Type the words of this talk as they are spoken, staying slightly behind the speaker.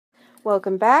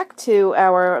Welcome back to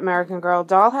our American Girl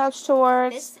Dollhouse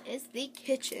tours. This is the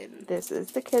kitchen. This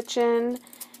is the kitchen,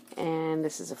 and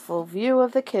this is a full view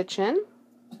of the kitchen.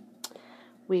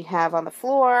 We have on the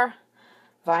floor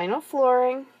vinyl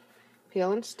flooring,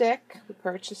 peel and stick. We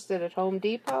purchased it at Home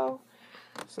Depot.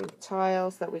 Some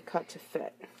tiles that we cut to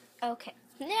fit. Okay,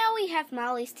 now we have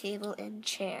Molly's table and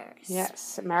chairs.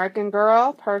 Yes, American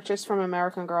Girl, purchased from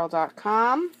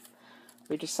AmericanGirl.com.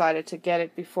 We decided to get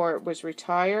it before it was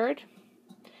retired.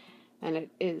 And it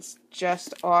is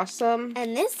just awesome.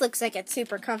 And this looks like it's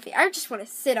super comfy. I just want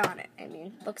to sit on it. I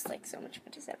mean, looks like so much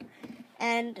fun to sit on.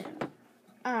 And,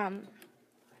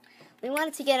 we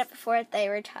wanted to get it before they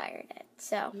retired it.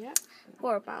 So, yeah.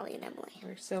 Poor Molly and Emily.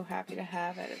 We're so happy to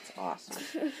have it. It's awesome.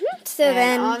 So and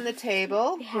then on the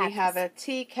table, we have a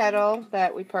tea kettle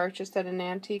that we purchased at an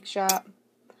antique shop.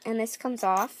 And this comes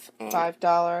off. And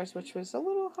 $5, which was a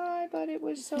little high, but it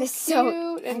was so This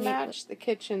cute and matched the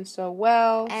kitchen so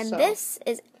well. And so this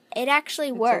is, it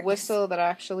actually works. It's a whistle that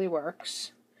actually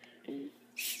works.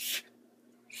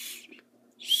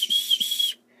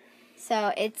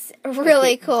 So it's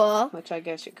really cool. Which I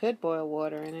guess you could boil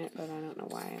water in it, but I don't know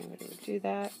why anybody would do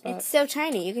that. But It's so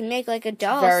tiny. You can make like a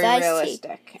doll very size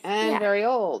realistic and very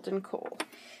old and cool.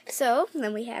 So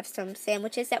then we have some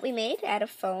sandwiches that we made out of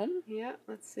foam. Yeah,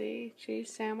 let's see.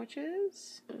 Cheese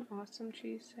sandwiches. Awesome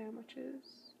cheese sandwiches.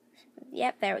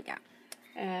 Yep, there we go.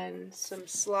 And some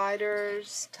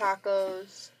sliders,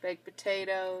 tacos, baked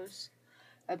potatoes,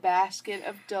 a basket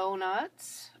of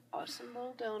donuts. Awesome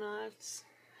little donuts.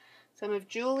 Some of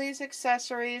Julie's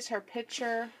accessories, her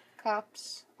pitcher,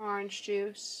 cups, orange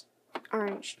juice.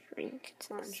 Orange drink.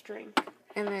 Orange drink.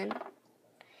 And then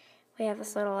we have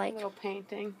this little little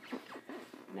painting.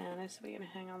 Now this we're going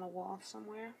to hang on the wall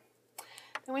somewhere.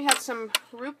 Then we have some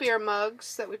root beer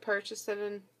mugs that we purchased at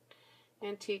an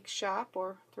antique shop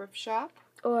or thrift shop.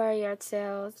 or yard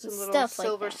sales, Some little stuff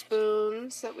silver like that.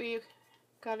 spoons that we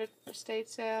got at estate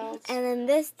sales. And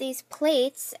then these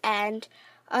plates and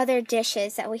other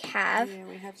dishes that we have. Yeah,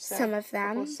 we have some of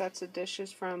them. Couple sets of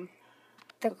dishes from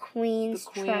The Queen's,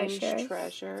 Treasures.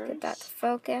 Get that to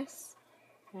focus.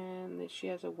 And she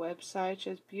has a website. She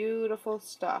has beautiful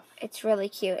stuff. It's really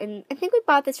cute. And I think we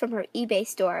bought this from her eBay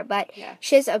store, but Yeah.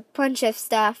 she has a bunch of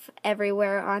stuff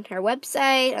everywhere on her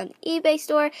website, on the eBay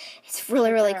store. It's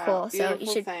really, really cool. So you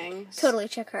should totally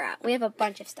check her out. We have a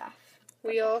bunch of stuff.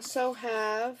 We also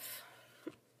have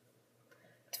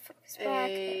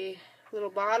a little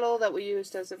bottle that we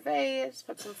used as a vase,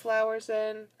 put some flowers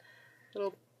in.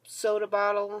 Little soda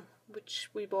bottle, which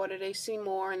we bought at AC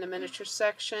Moore in the miniature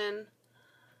section.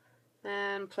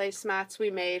 And placemats we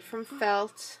made from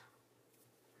felt.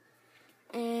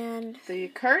 And the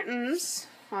curtains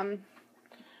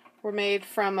were made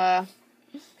from a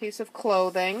piece of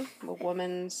clothing, a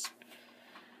woman's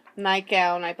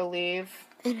nightgown, I believe,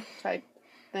 type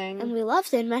thing. And we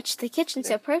loved it. It matched the kitchen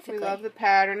so perfectly. We love the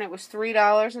pattern. It was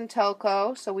 $3 in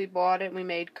Telco, so we bought it and we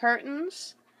made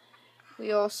curtains.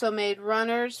 We also made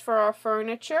runners for our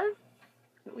furniture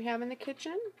that we have in the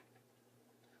kitchen.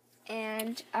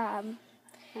 And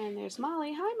there's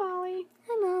Molly. Hi, Molly.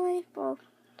 Hi, Molly. Well,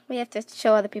 we have to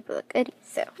show other people the goodies,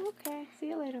 so. Okay, see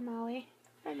you later, Molly.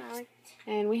 Bye, Molly.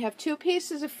 And we have two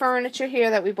pieces of furniture here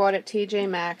that we bought at TJ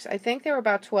Maxx. I think they were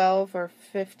about $12 or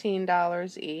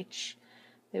 $15 each.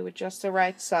 They were just the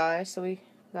right size, so we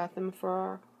got them for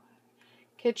our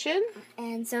kitchen.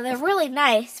 And so they're really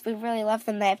nice. We really love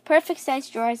them. They have perfect size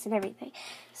drawers and everything.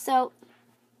 So,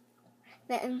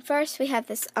 then first we have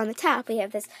this, on the top, we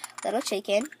have this little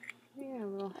chicken. Yeah, a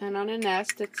little hen on a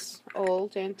nest. It's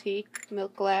old, antique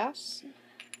milk glass.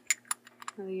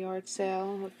 A yard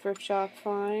sale, a thrift shop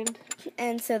find.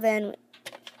 And so then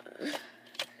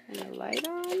and a light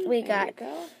on. We got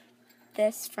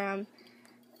this from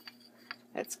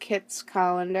That's Kit's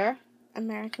colander.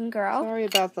 American Girl. Sorry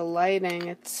about the lighting.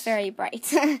 It's very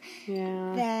bright.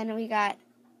 Yeah. Then we got,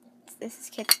 this is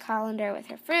Kit's colander with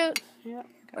her fruit. Yep.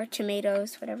 Or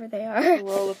tomatoes, whatever they are. A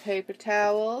roll of paper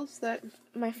towels that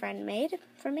my friend made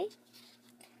for me.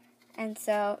 And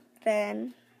so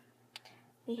then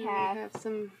we have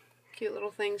some cute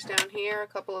little things down here. A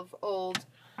couple of old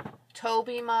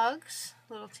Toby mugs,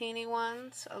 little teeny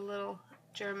ones. A little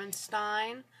German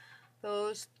Stein.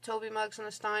 Those Toby mugs and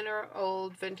the Stein are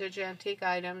old vintage antique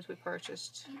items we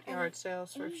purchased at yard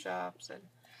sales, thrift shops, and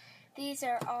these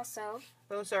are also.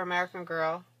 Those are American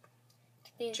Girl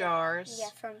jars. Yeah,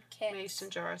 from Kits.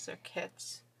 Mason jars. They're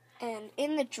Kits. And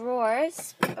in the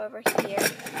drawers over here,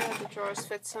 the drawers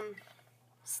fit some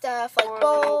stuff like more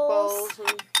bowls,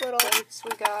 little plates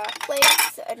we got.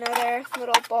 Plates, another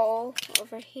little bowl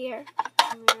over here.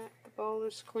 Yeah, the bowl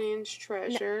is Queen's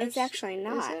Treasures. No, it's actually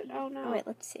not. Is it? Oh, no. Oh, wait,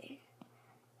 let's see.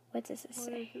 What does it What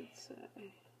say? does it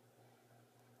say?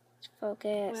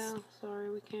 Focus. Well,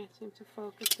 sorry, we can't seem to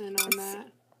focus in on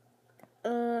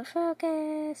that.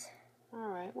 Focus. All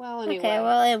right. Well, anyway. Okay,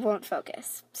 well, it won't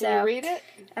focus. Can you read it?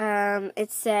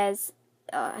 It says,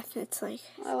 it's like...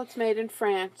 Well, it's made in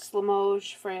France,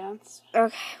 Limoges, France.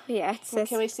 Okay, yeah, it says...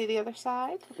 Can we see the other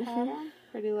side?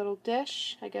 Pretty little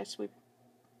dish. I guess we...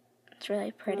 It's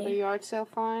really pretty. Another yard sale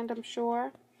find, I'm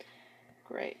sure.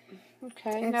 Great.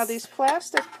 Okay, now these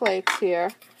plastic plates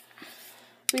here,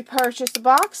 we purchased a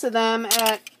box of them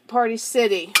at Party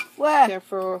City. What? They're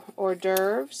for hors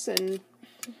d'oeuvres, and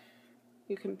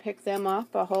you can pick them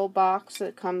up, a whole box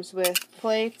that comes with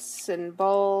plates and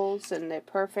bowls, and they're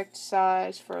perfect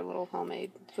size for little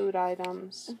homemade food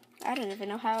items. I don't even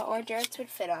know how hors d'oeuvres would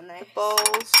fit on there. The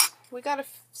bowls. We got a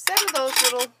set of those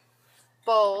little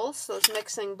bowls, those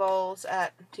mixing bowls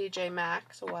at TJ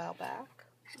Maxx a while back.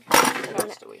 What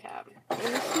else do we have?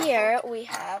 In here we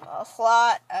have a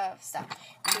lot of stuff.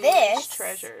 Queen's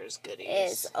Treasures goodies.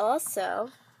 Is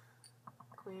also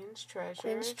Queen's Treasures.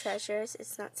 Queen's Treasures.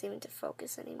 It's not seeming to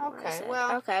focus anymore.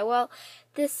 Okay, well,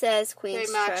 this says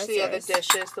Queen's Treasures. They match the other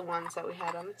dishes, the ones that we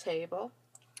had on the table.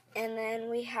 And then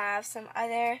we have some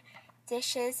other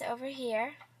dishes over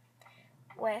here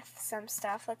with some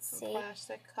stuff. Let's see.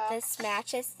 Plastic cups. This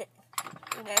matches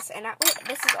this, and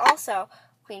this is also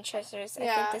Queen's Treasures.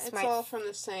 Yeah, I think this it's all from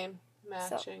the same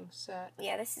matching set.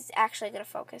 Yeah, this is actually going to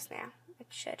focus now. It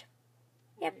should.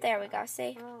 Yep, there we go.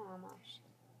 See? Oh, almost.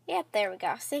 Yep, there we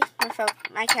go. See?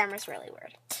 My camera's really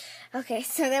weird. Okay,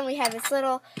 so then we have this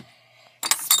little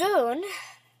spoon.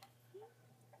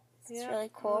 It's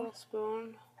really cool. A little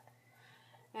spoon.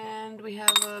 And we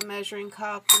have a measuring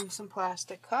cup and some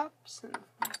plastic cups. And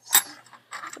that's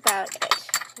about it.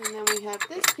 And then we have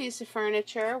this piece of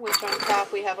furniture, which on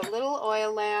top we have a little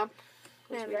oil lamp.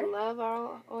 Because we love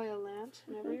our oil lamps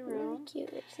in every room.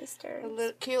 Cute sisters.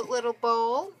 A cute little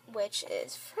bowl. Which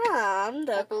is from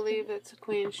the... I believe it's a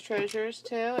Queen's Treasures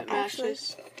too. It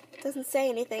matches. It doesn't say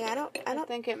anything. I don't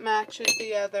think it matches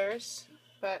the others.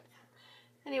 But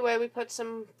anyway, we put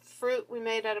some fruit we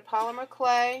made out of polymer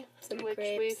clay. Which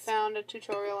grapes. We found a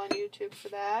tutorial on YouTube for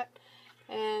that.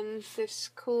 And this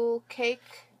cool cake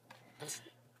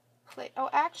plate. Oh,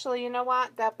 actually, you know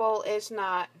what? That bowl is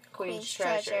not Queen's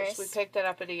Treasures. We picked it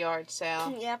up at a yard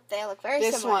sale. Yep, they look very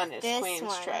similar. This one is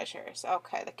Queen's Treasures.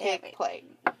 Okay, the cake plate.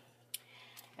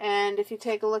 And if you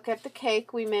take a look at the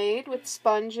cake we made with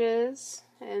sponges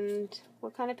and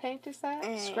what kind of paint is that?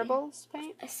 Scribbles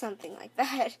paint? Something like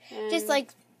that. And just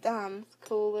like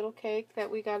cool little cake that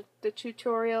we got the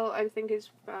tutorial. I think is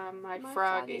my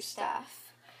Froggy stuff.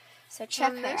 So check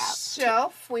on her this out.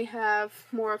 shelf, we have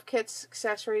more of Kit's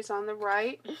accessories on the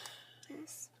right.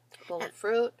 Yes. Bowl of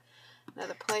fruit.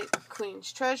 Another plate of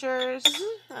Queen's Treasures.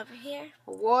 Over here.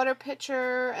 A water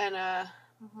pitcher and a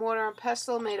mortar and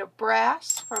pestle made of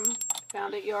brass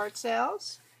found at yard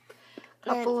sales. A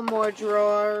couple of more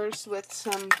drawers with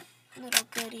some little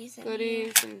goodies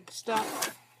and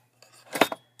stuff.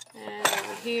 And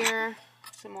over here,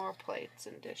 some more plates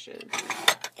and dishes.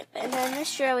 Yep. And then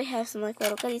this drawer we have some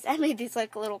little goodies. I made these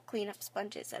little cleanup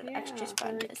sponges out of extra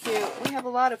sponges. Very cute. We have a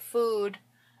lot of food.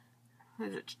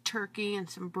 There's turkey and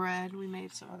some bread. We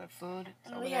made some other food.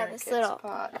 And we have this little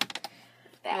pot.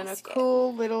 basket. And a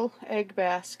cool little egg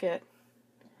basket.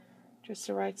 Just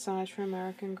the right size for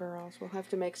American girls. We'll have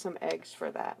to make some eggs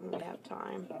for that when we have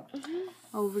time.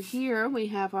 Over here we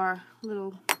have our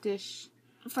little dish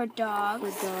for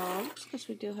dogs. Because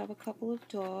we do have a couple of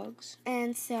dogs.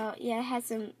 And so, yeah, it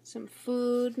has some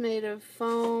food made of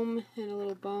foam and a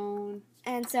little bone.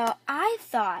 And so I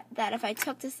thought that if I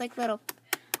took this little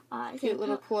cute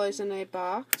little cloisonne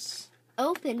box,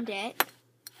 opened it,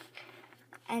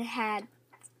 and had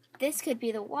this could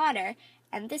be the water,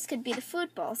 and this could be the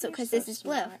food bowl. So because this is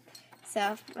blue,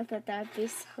 so I thought that would be a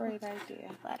great idea.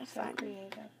 A lot of fun.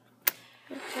 Creative.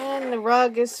 And the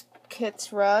rug is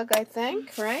Kit's rug, I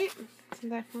think, right? Isn't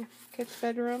that from Kit's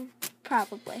bedroom?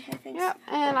 Probably, I think. Yep,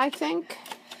 and I think,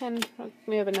 and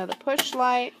we have another push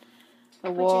light.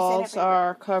 The walls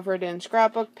are covered in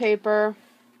scrapbook paper.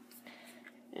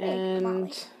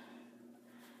 And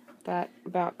that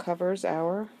about covers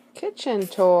our kitchen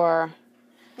tour.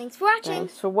 Thanks for watching.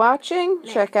 Thanks for watching.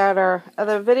 Check out our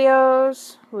other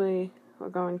videos. We're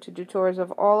going to do tours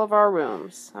of all of our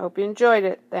rooms. I hope you enjoyed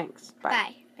it. Thanks. Bye.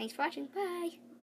 Bye. Thanks for watching. Bye.